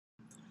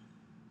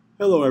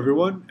Hello,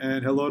 everyone,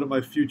 and hello to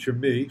my future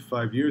me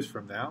 5 years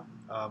from now.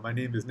 My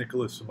name is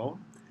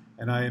Simone,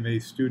 and I am a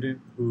student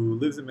who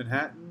lives in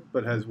Manhattan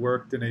but has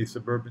worked in a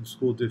suburban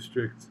school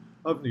district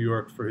of New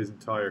York for his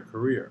entire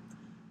career.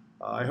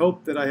 I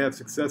hope that I have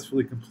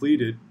successfully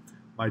completed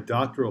my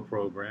doctoral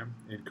program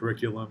in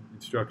curriculum,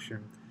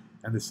 instruction,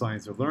 and the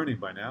science of learning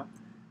by now,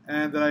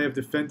 and that I have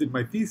defended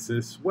my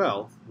thesis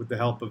well with the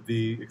help of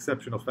the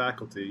exceptional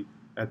faculty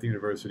at the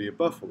University of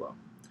Buffalo.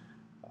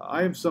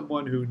 I am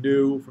someone who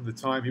knew from the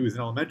time he was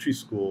in elementary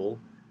school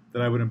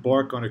that I would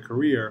embark on a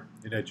career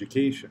in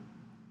education.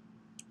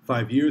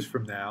 5 years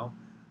from now,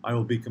 I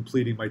will be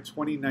completing my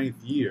 29th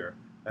year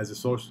as a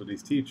social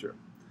studies teacher.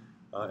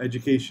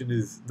 Education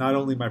is not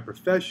only my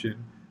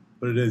profession,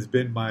 but it has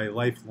been my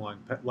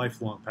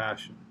lifelong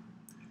passion.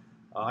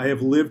 I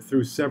have lived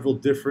through several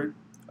different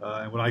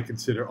and what I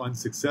consider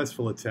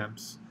unsuccessful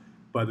attempts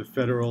by the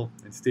federal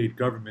and state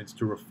governments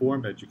to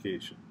reform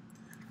education.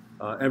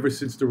 Ever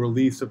since the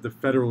release of the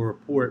federal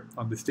report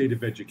on the state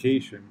of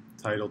education,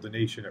 titled A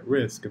Nation at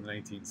Risk in the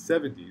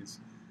 1970s,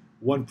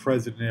 one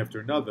president after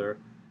another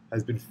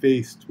has been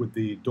faced with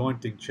the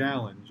daunting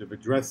challenge of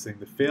addressing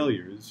the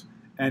failures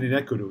and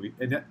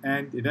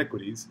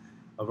inequities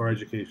of our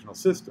educational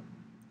system.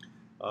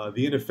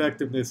 The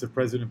ineffectiveness of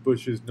President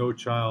Bush's No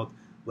Child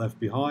Left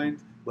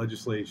Behind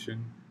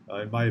legislation,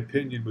 in my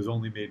opinion, was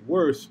only made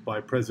worse by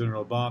President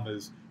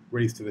Obama's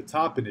Race to the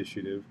Top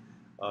initiative,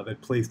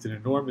 that placed an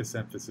enormous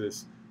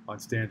emphasis on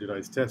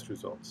standardized test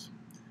results.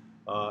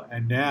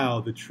 And now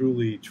the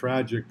truly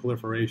tragic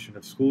proliferation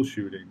of school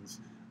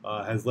shootings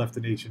has left the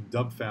nation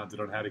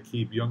dumbfounded on how to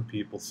keep young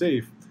people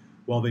safe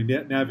while they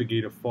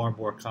navigate a far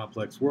more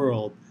complex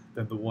world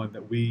than the one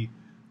that we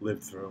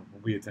lived through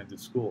when we attended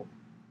school.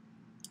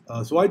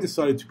 So I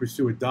decided to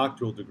pursue a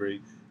doctoral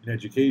degree in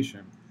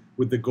education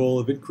with the goal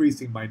of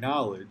increasing my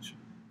knowledge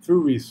through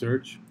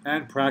research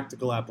and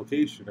practical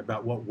application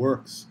about what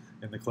works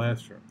in the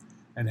classroom,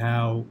 and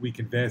how we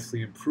can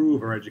vastly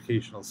improve our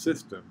educational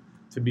system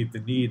to meet the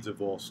needs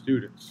of all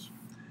students.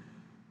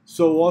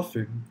 So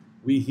often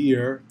we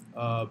hear,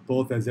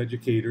 both as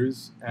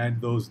educators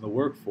and those in the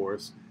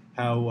workforce,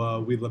 how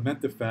we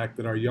lament the fact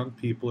that our young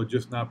people are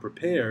just not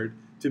prepared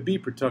to be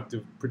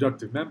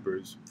productive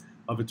members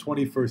of a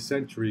 21st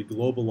century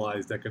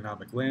globalized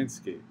economic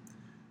landscape.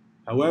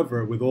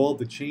 However, with all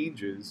the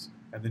changes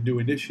and the new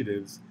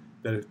initiatives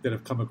that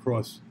have come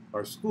across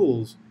our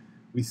schools,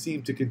 we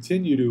seem to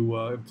continue to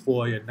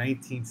employ a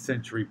 19th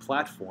century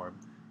platform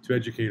to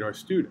educate our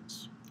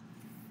students.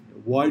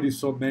 Why do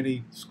so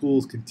many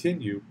schools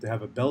continue to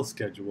have a bell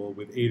schedule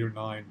with 8 or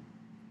 9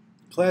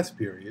 class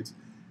periods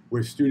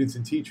where students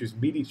and teachers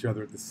meet each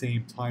other at the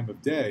same time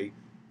of day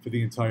for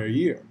the entire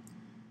year?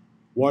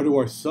 Why do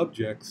our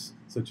subjects,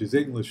 such as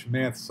English,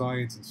 math,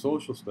 science, and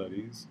social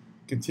studies,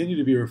 continue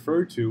to be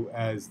referred to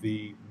as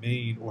the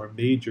main or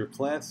major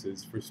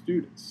classes for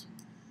students?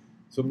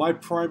 So my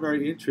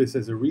primary interests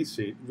as a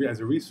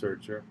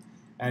researcher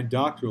and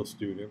doctoral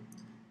student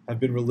have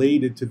been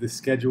related to the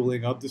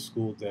scheduling of the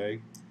school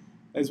day,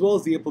 as well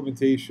as the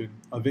implementation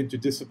of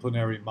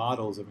interdisciplinary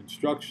models of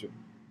instruction.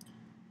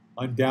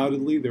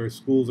 Undoubtedly, there are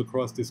schools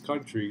across this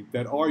country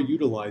that are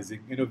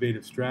utilizing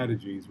innovative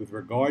strategies with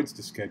regards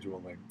to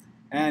scheduling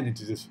and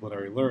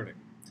interdisciplinary learning.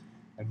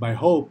 And my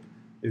hope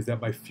is that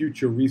my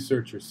future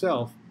researcher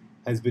self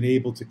has been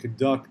able to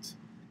conduct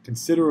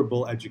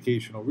considerable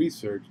educational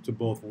research to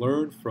both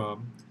learn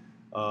from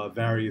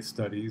various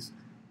studies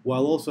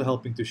while also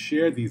helping to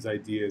share these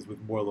ideas with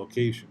more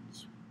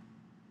locations.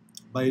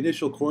 My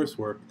initial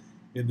coursework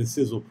in the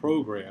Sizzle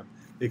program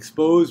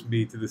exposed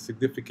me to the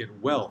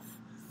significant wealth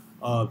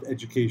of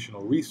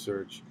educational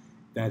research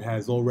that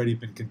has already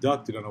been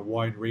conducted on a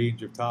wide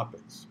range of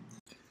topics.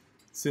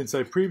 Since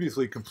I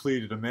previously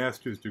completed a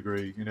master's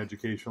degree in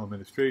educational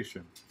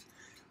administration,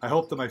 I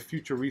hope that my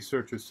future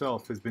researcher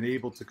self has been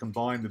able to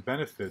combine the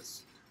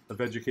benefits of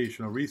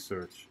educational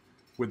research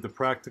with the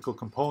practical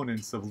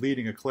components of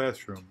leading a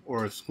classroom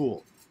or a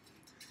school.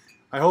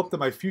 I hope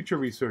that my future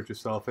researcher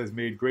self has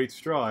made great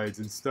strides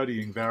in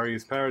studying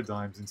various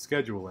paradigms in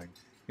scheduling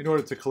in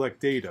order to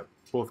collect data,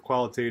 both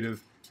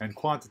qualitative and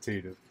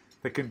quantitative,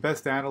 that can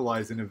best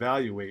analyze and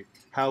evaluate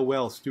how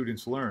well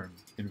students learn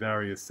in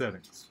various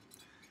settings.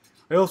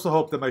 I also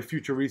hope that my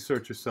future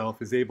researcher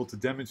self is able to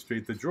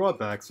demonstrate the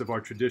drawbacks of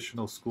our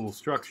traditional school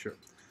structure,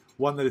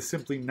 one that is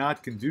simply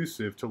not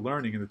conducive to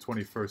learning in the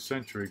 21st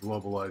century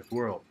globalized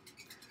world.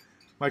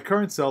 My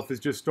current self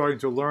is just starting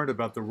to learn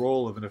about the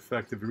role of an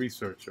effective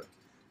researcher,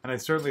 and I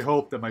certainly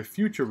hope that my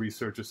future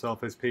researcher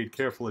self has paid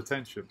careful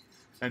attention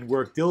and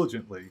worked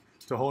diligently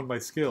to hone my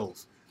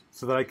skills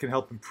so that I can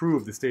help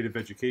improve the state of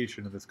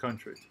education in this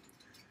country.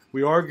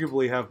 We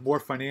arguably have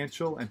more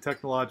financial and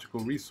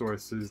technological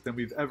resources than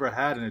we've ever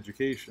had in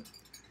education,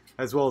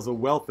 as well as a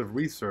wealth of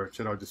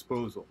research at our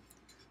disposal.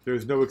 There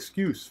is no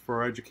excuse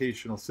for our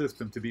educational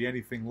system to be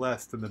anything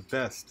less than the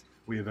best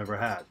we have ever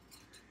had.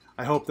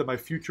 I hope that my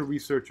future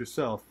researcher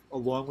self,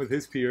 along with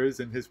his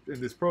peers in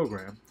this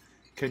program,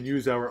 can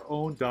use our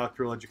own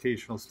doctoral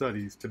educational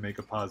studies to make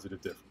a positive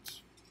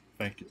difference.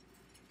 Thank you.